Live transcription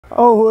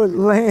Oh, it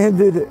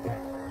landed.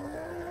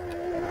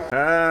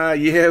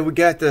 Yeah, we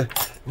got the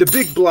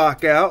big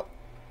block out.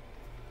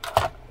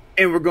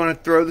 And we're gonna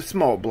throw the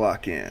small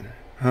block in.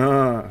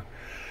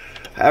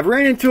 I've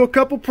ran into a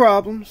couple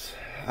problems.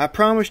 I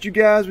promised you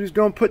guys we was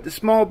gonna put the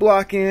small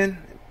block in.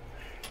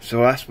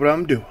 So that's what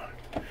I'm doing.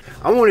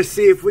 I want to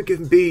see if we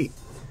can beat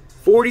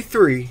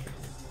 43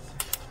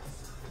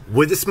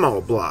 with the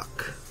small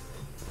block.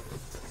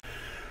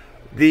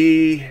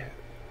 The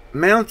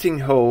mounting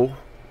hole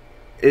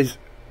is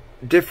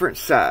different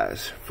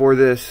size for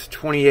this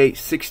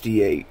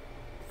 2868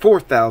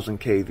 4000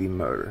 kV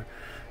motor.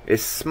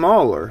 It's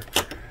smaller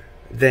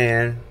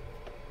than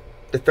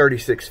the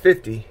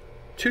 3650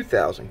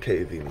 2000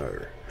 kV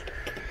motor.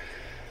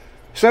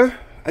 So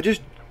I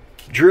just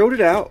drilled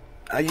it out.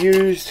 I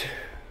used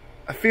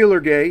a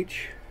feeler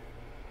gauge,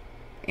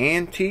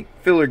 antique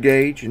feeler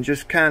gauge, and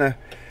just kind of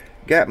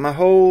got my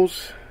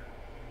holes,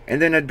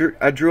 and then I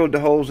drilled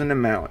the holes in the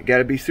mount. You got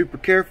to be super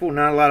careful,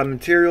 not a lot of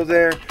material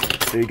there,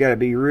 so you got to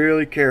be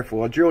really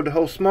careful. I drilled the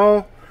hole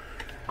small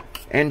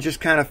and just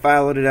kind of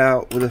filed it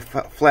out with a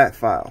flat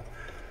file.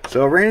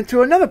 So I ran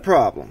into another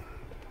problem.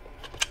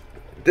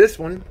 This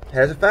one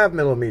has a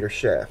 5mm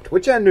shaft,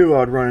 which I knew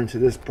I'd run into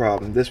this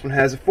problem. This one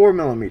has a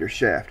 4mm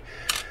shaft.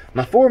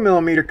 My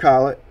 4mm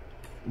collet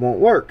won't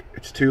work.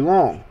 It's too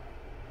long.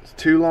 It's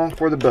too long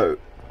for the boat.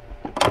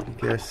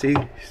 You guys see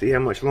how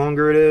much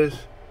longer it is?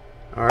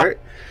 Alright.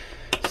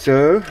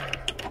 So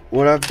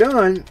what I've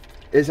done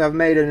is I've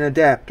made an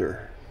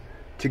adapter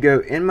to go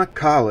in my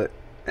collet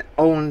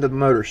on the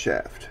motor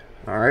shaft.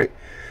 Alright.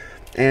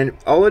 And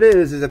all it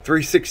is a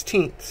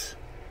 3/16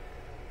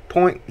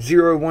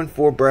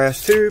 .014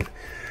 brass tube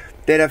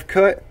that I've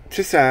cut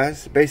to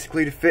size,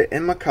 basically to fit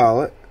in my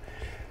collet.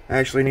 I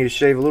actually need to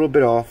shave a little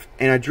bit off,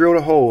 and I drilled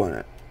a hole in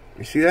it.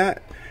 You see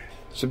that?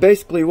 So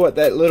basically what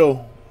that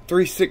little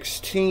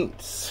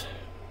 3/16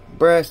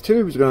 brass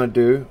tube is going to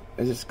do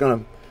is it's going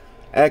to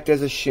act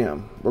as a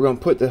shim. We're going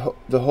to put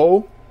the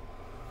hole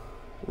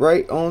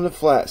right on the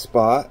flat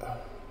spot.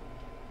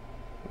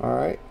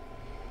 Alright.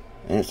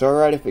 And it's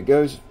alright if it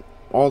goes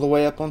all the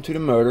way up onto the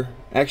motor.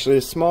 Actually,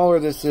 the smaller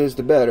this is,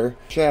 the better.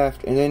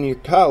 Shaft, and then your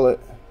collet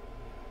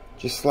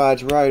just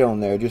slides right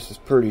on there, just as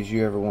pretty as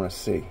you ever want to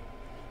see.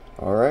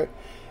 Alright,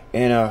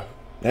 and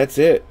that's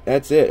it.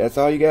 That's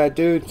all you gotta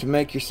do to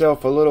make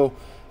yourself a little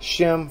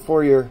shim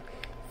for your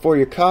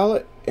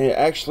collet. And it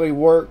actually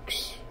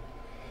works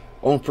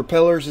on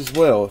propellers as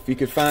well. If you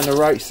could find the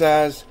right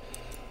size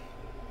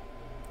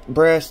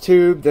brass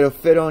tube that'll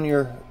fit on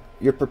your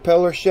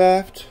propeller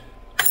shaft,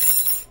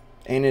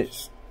 and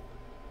it's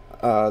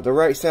the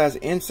right size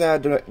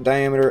inside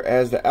diameter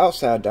as the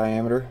outside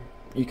diameter,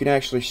 you can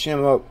actually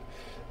shim up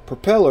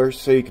propellers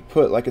so you could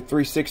put like a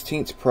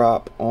 3/16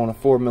 prop on a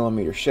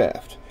 4mm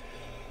shaft.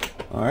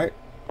 Alright.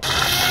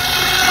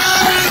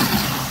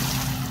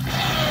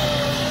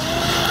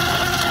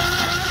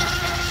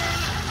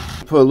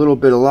 Put a little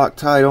bit of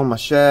Loctite on my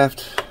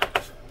shaft.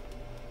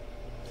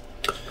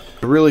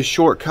 A really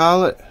short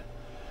collet,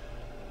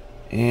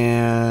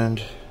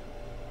 and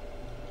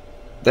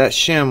that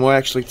shim will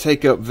actually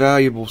take up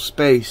valuable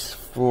space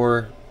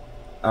for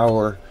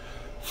our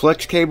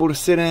flex cable to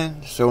sit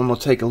in, so I'm going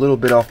to take a little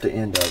bit off the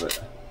end of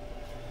it.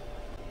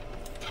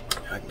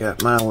 I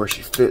got mine where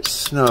she fits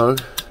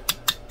snug.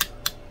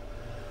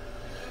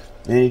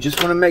 And you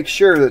just want to make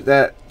sure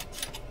that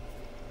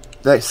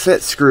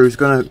set screw is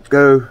going to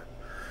go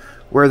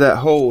where that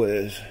hole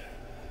is.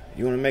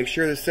 You want to make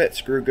sure the set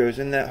screw goes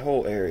in that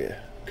hole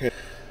area. Okay.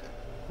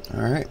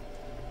 Alright.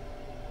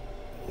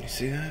 You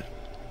see that?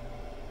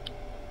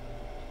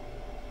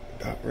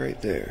 About right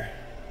there.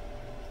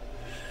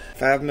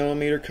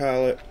 5mm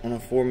collet on a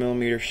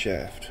 4mm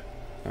shaft.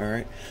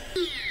 Alright.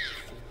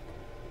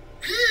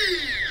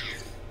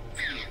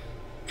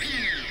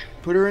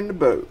 Put her in the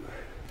boat.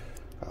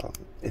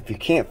 If you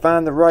can't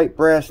find the right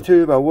brass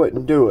tube, I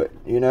wouldn't do it.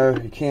 You know,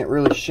 you can't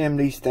really shim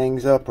these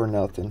things up or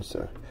nothing.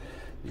 So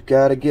you've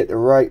got to get the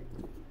right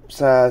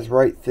size,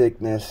 right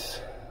thickness,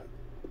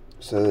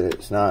 so that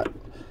it's not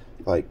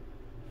like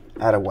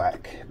out of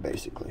whack,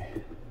 basically.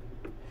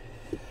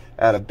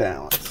 Out of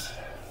balance.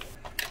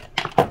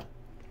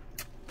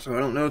 So I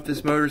don't know if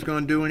this motor is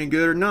going to do any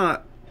good or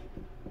not.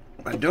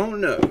 I don't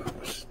know.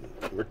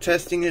 We're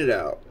testing it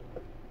out.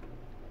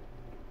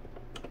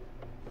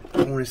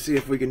 I want to see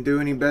if we can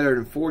do any better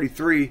than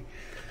 43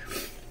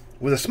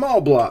 with a small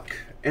block.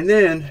 And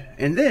then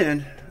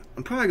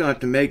I'm probably going to have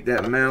to make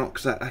that mount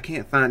because I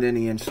can't find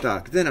any in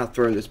stock. Then I'll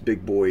throw this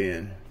big boy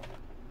in.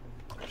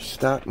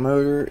 Stock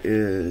motor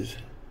is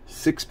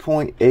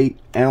 6.8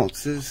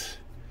 ounces.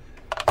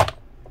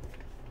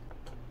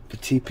 The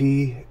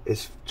TP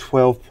is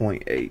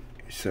 12.8,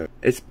 so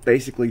it's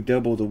basically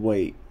double the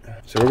weight.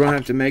 So we're gonna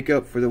have to make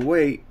up for the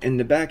weight in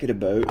the back of the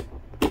boat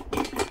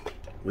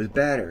with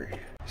battery.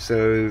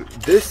 So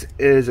this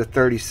is a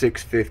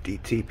 3650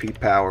 TP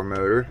power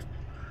motor,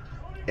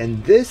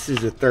 and this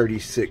is a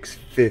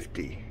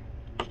 3650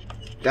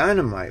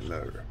 dynamite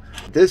motor.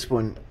 This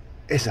one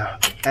is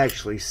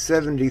actually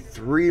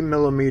 73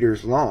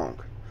 millimeters long.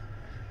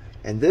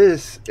 And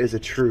this is a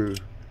true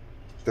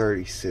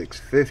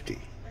 3650.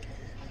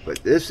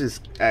 But this is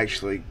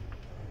actually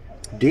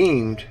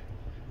deemed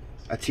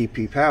a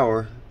TP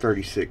Power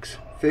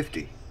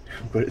 3650.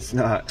 But it's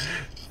not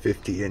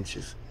 50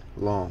 inches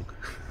long.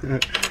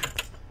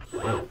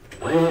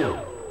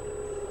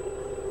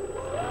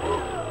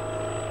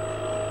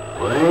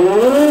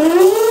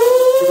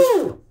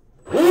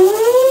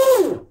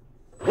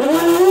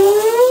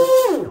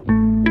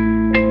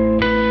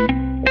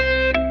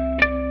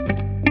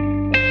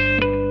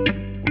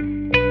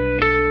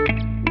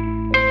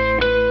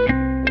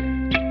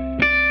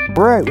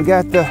 Right, we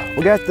got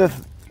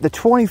the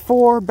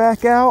 24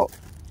 back out.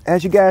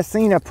 As you guys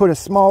seen, I put a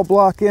small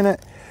block in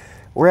it.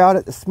 We're out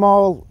at the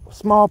small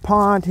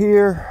pond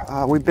here.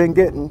 We've been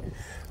getting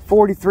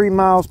 43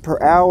 miles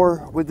per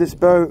hour with this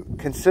boat,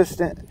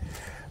 consistent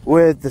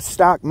with the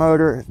stock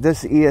motor,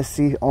 this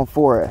ESC on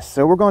 4S.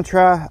 So we're going to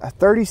try a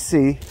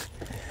 30C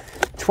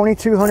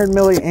 2200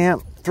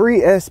 milliamp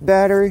 3S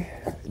battery.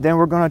 Then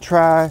we're going to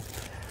try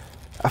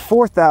a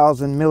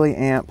 4000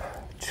 milliamp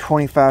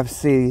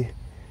 25C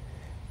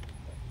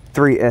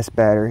 3S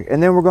battery,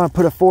 and then we're going to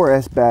put a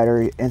 4S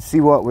battery and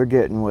see what we're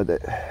getting with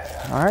it.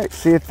 All right,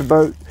 see if the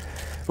boat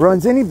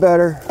runs any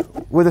better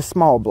with a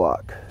small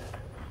block.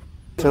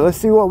 So let's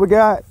see what we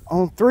got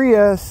on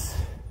 3S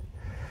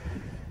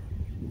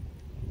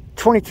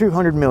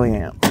 2200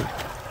 milliamp.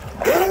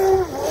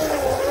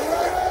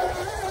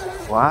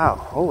 Wow,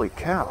 holy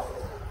cow.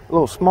 A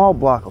little small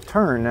block will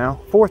turn now.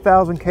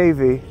 4000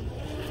 kV.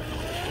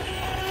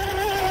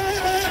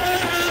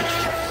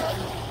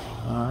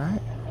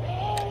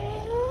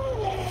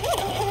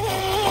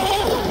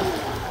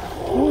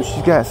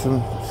 She's got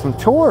some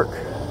torque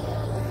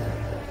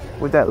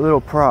with that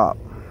little prop.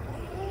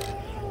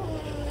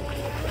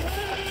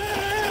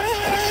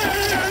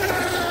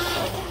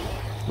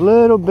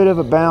 Little bit of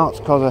a bounce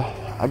because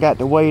I got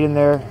the weight in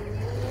there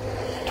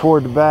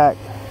toward the back.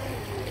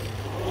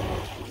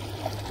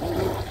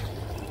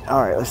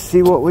 All right, let's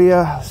see what we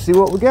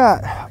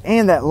got.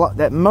 And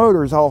that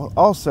motor is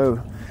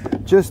also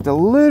just a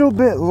little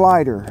bit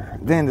lighter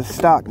than the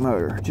stock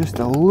motor. Just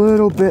a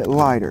little bit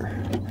lighter.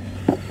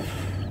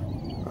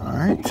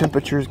 All right,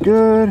 temperature's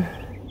good.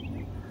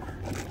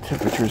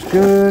 Temperature's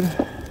good.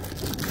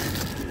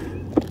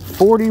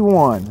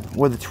 41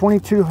 with a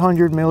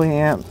 2200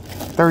 milliamp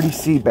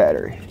 30C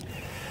battery.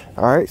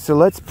 All right, so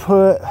let's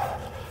put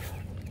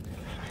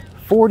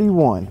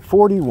 41.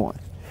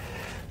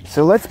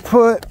 So let's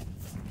put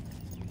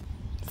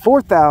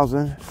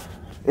 4000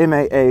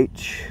 mAh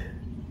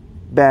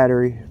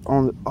battery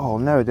on the, oh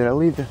no, did I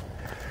leave the,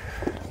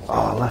 oh,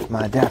 I left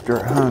my adapter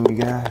at home, you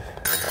guys.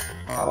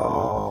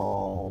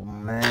 Oh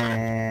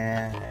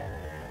man.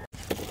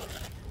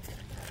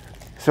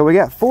 So we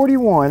got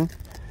 41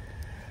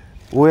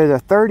 with a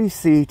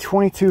 30C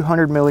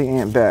 2200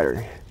 milliamp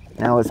battery.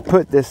 Now let's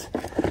put this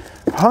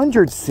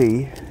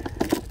 100C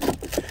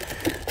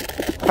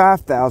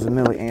 5000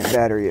 milliamp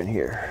battery in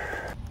here.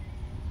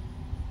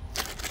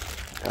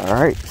 All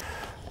right,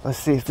 let's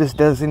see if this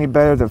does any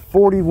better than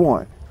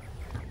 41.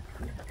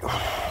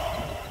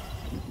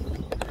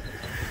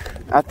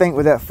 I think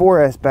with that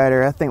 4S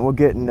battery, I think we'll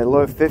get in the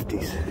low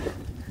 50s.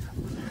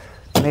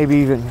 Maybe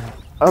even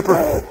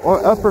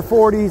upper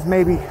 40s,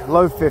 maybe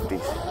low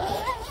 50s.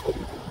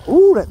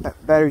 Ooh, that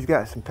battery's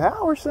got some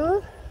power,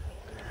 son.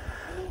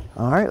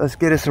 All right, let's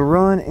get us a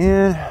run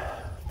in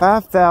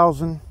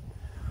 5000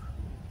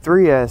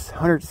 3S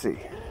 100C.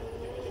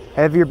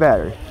 Heavier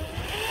battery.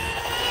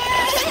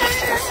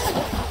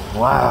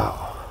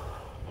 Wow.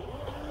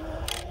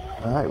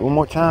 All right, one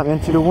more time,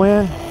 into the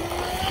wind.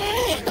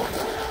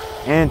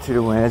 Into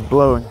the wind, it's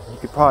blowing. You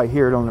could probably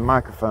hear it on the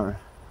microphone.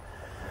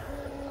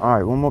 All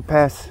right, one more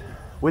pass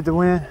with the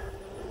wind.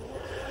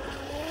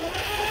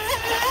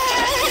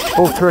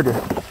 Full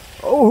trigger.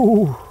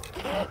 Oh,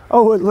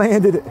 it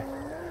landed it.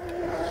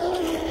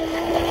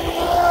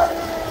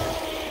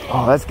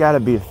 Oh, that's gotta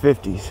be the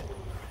 50s.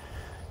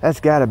 That's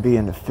gotta be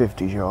in the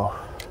 50s, y'all.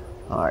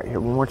 All right,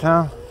 here, one more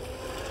time.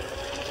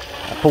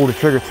 I pulled the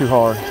trigger too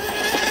hard.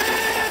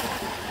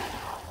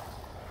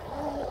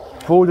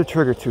 Pulled the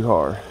trigger too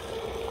hard.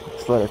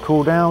 Let's let it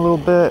cool down a little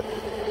bit.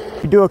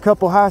 You do a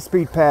couple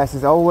high-speed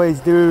passes, always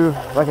do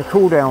like a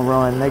cool down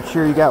run. Make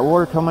sure you got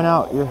water coming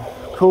out, you're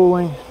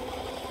cooling.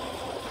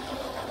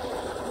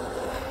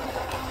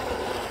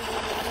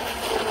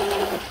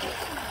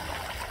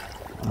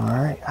 All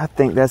right, I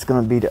think that's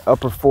gonna be the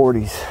upper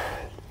 40s.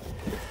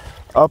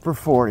 Upper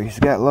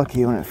 40s, got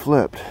lucky when it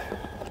flipped.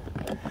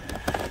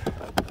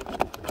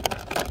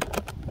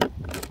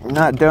 I'm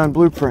not done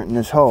blueprinting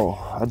this hull.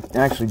 I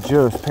actually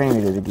just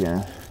painted it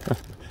again.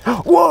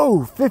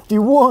 Whoa,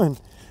 51.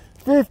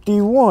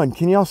 51,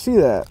 can y'all see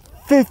that?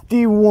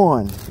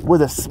 51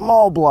 with a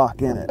small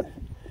block in it.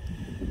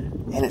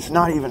 And it's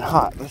not even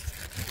hot. Let's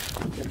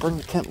bring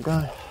the temp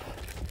gun.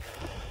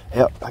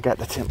 Yep, I got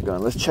the temp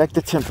gun. Let's check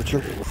the temperature.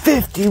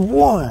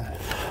 51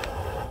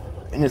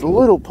 in this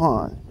little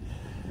pond.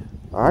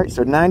 All right,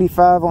 so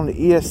 95 on the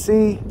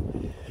ESC.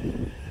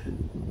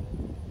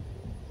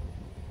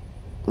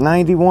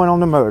 91 on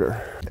the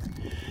motor.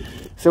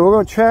 So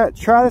we're gonna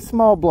try the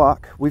small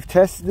block. We've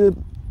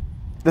tested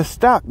the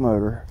stock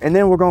motor, and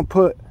then we're gonna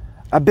put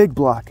a big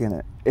block in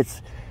it.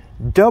 It's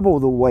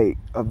double the weight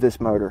of this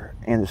motor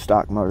and the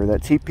stock motor.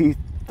 That TP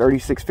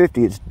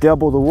 3650, it's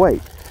double the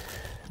weight.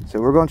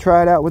 So we're gonna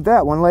try it out with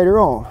that one later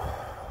on.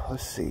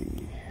 Let's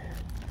see.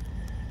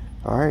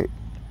 All right,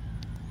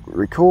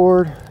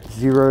 record,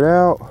 zeroed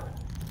out.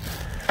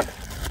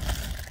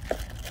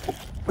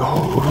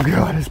 Oh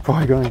God, it's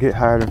probably gonna get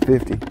higher than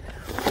 50.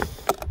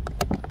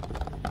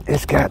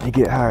 It's got to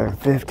get higher than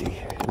 50.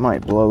 It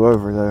might blow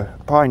over though.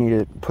 Probably need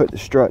to put the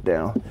strut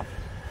down.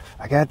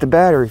 I got the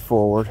battery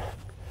forward.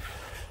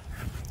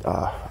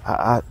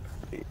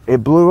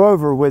 It blew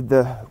over with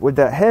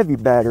that heavy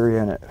battery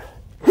in it.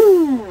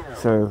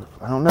 So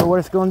I don't know what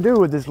it's going to do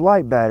with this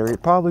light battery.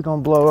 It's probably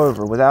going to blow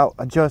over without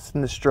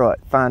adjusting the strut,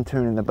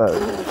 fine-tuning the boat.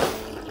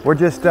 We're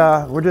just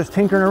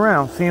tinkering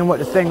around, seeing what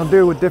this thing will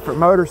do with different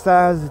motor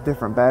sizes,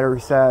 different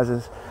battery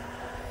sizes.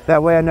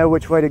 That way I know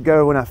which way to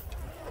go when I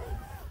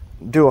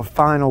do a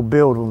final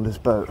build on this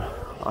boat.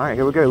 All right,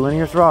 here we go,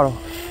 linear throttle.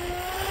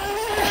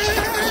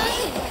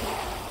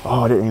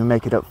 Oh, I didn't even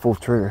make it up full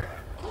trigger.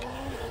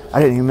 I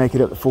didn't even make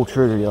it up to full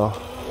trigger, y'all.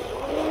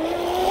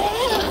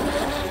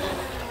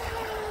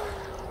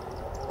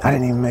 I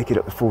didn't even make it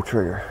up to full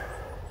trigger.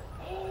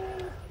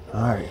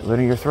 All right,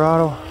 linear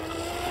throttle.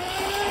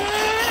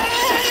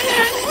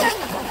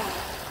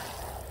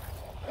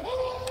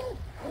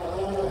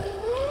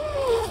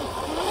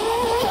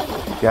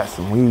 Got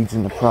some weeds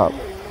in the prop.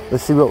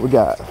 Let's see what we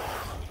got.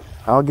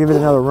 I'll give it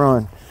another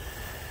run.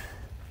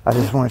 I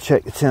just want to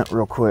check the temp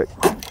real quick.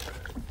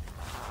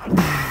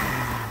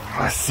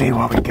 Let's see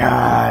what we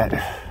got.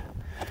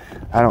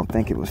 I don't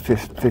think it was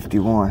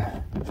 51.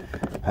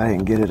 I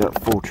didn't get it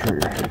up full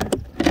trigger.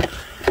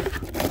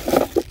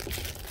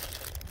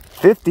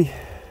 50.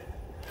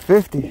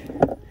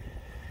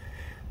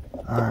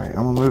 All right, I'm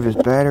gonna move this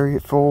battery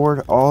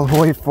forward, all the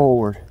way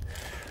forward.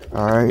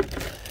 All right.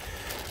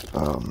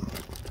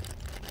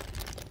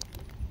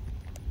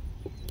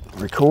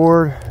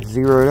 Record,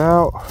 zero it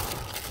out.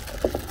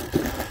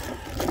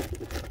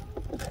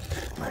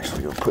 I'm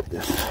actually gonna put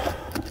this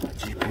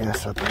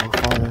GPS up a little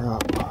farther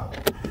up.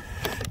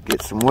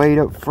 Get some weight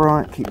up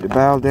front, keep the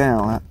bow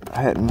down.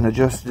 I hadn't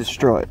adjusted the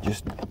strut,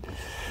 just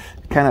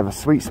kind of a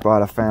sweet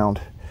spot I found.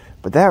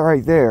 But that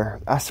right there,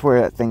 I swear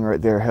that thing right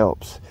there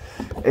helps.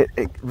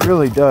 It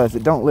really does.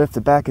 It don't lift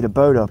the back of the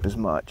boat up as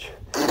much.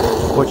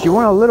 But you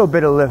want a little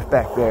bit of lift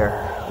back there.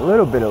 A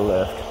little bit of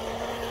lift.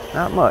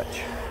 Not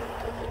much.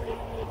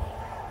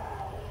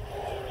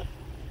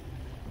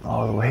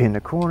 All the way in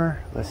the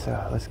corner. Let's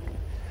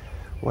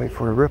wait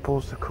for the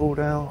ripples to cool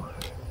down.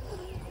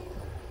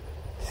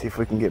 See if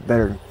we can get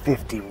better than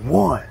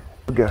 51.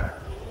 We go.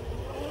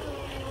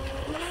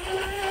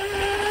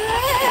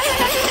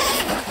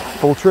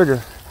 Full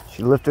trigger.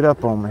 She lifted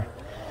up on me.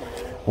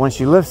 When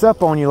she lifts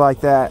up on you like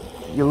that,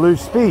 you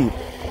lose speed.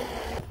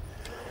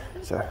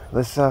 So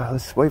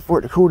let's wait for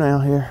it to cool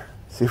down here.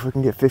 See if we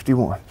can get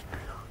 51,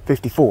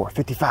 54,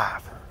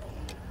 55.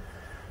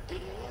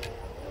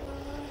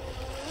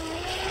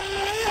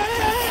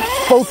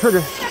 Full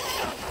trigger.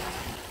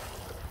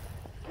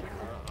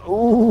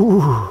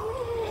 Ooh.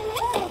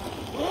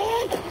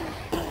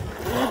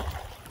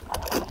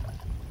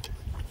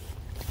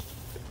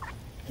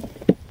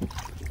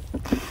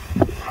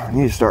 I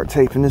need to start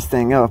taping this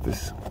thing up.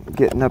 It's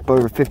getting up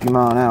over 50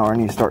 miles an hour. I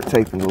need to start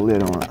taping the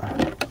lid on it.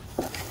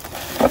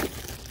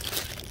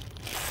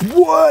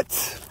 What?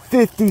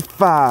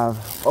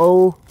 55.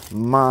 Oh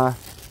my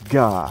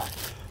God.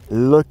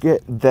 Look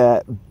at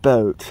that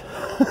boat.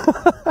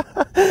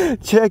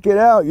 Check it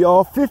out,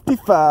 y'all.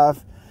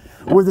 55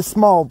 with a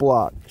small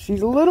block.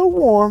 She's a little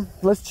warm.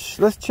 Let's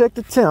check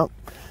the temp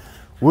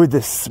with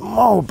the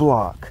small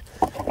block.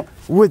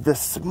 With the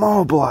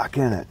small block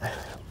in it.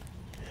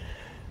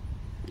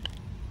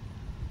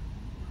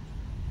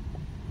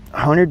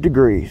 100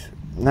 degrees.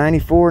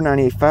 94,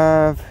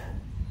 95.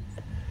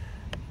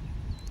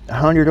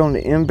 100 on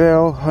the end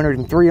bell.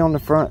 103 on the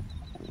front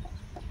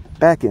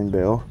back end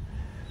bell.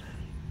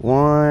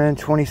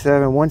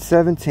 127,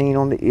 117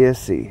 on the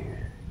ESC.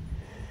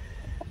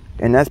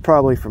 And that's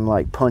probably from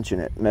like punching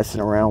it,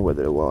 messing around with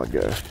it a while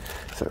ago.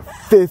 So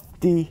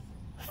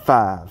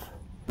 55.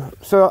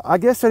 So I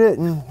guess I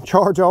didn't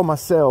charge all my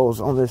cells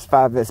on this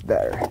 5S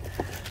battery.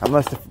 I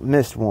must have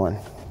missed one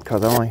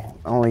because I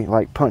only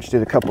like punched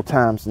it a couple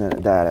times and then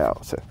it died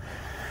out.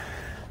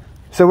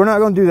 So we're not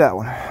going to do that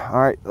one. All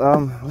right,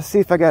 let's see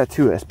if I got a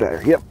 2S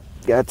battery. Yep,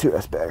 got a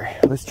 2S battery.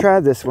 Let's try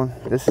this one.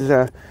 This is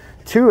a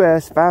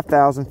 2S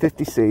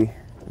 5050C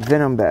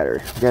Venom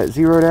battery. Got it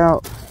zeroed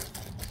out.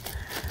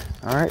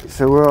 All right,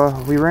 so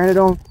we ran it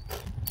on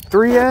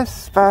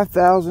 3S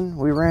 5000.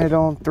 We ran it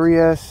on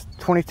 3S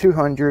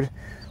 2200.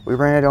 We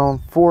ran it on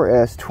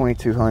 4S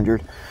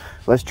 2200.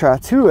 Let's try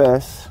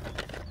 2S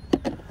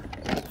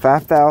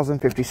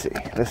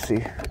 5050C. Let's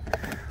see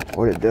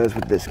what it does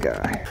with this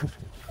guy.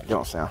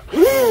 Don't sound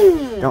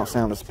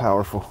as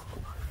powerful.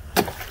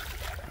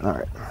 All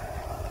right.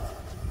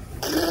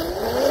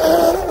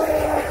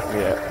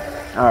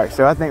 Yeah. All right,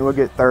 so I think we'll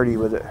get 30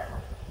 with it.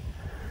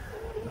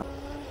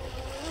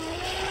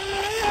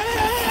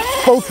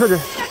 Full trigger.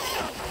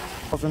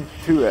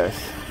 2S.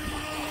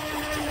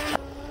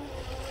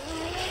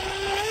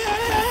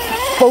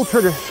 Full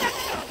trigger.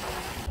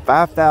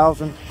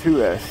 5,000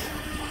 2S.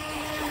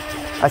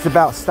 That's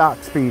about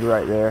stock speed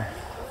right there.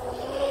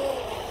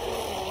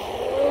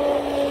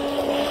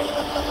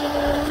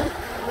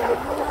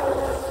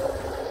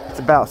 It's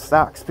about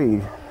stock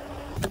speed.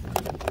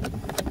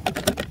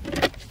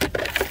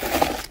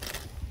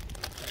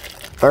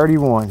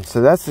 $31.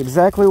 So that's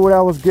exactly what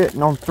I was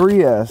getting on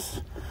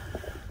 3S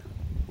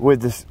with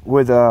this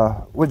with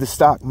the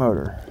stock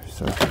motor.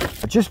 So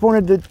I just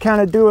wanted to kind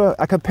of do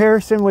a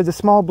comparison with the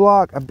small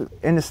block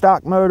and the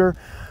stock motor.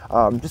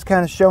 Just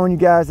kind of showing you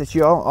guys that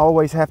you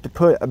always have to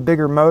put a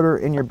bigger motor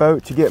in your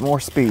boat to get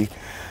more speed.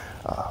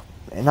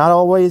 And not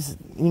always,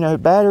 you know,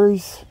 battery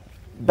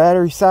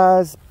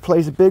size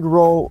plays a big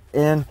role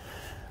in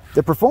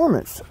the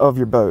performance of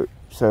your boat.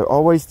 So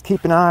always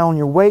keep an eye on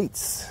your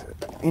weights.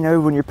 You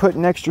know, when you're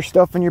putting extra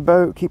stuff in your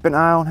boat, keep an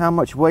eye on how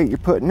much weight you're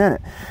putting in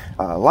it.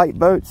 Light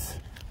boats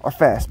or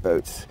fast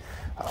boats.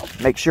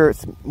 Make sure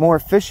it's more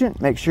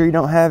efficient. Make sure you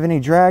don't have any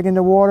drag in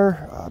the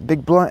water.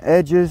 Big blunt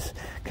edges.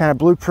 Kind of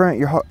blueprint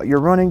your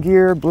running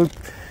gear.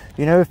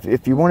 You know,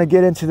 if you want to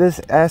get into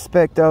this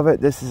aspect of it,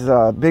 this is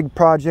a big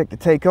project to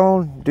take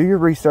on. Do your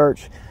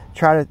research.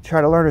 Try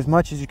to learn as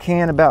much as you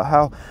can about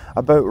how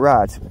a boat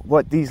rides,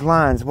 what all these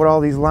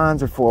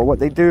lines are for, what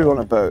they do on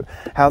a boat,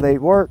 how they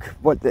work,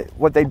 what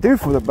they do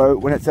for the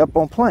boat when it's up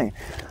on plane.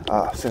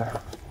 So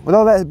with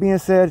all that being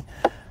said,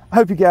 I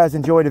hope you guys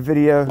enjoyed the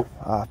video.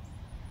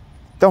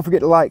 Don't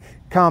forget to like,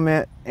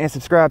 comment, and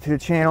subscribe to the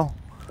channel.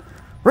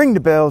 Ring the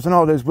bells and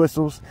all those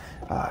whistles.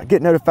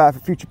 Get notified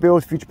for future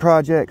builds, future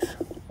projects.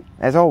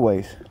 As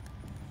always,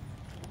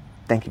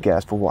 thank you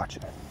guys for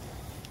watching.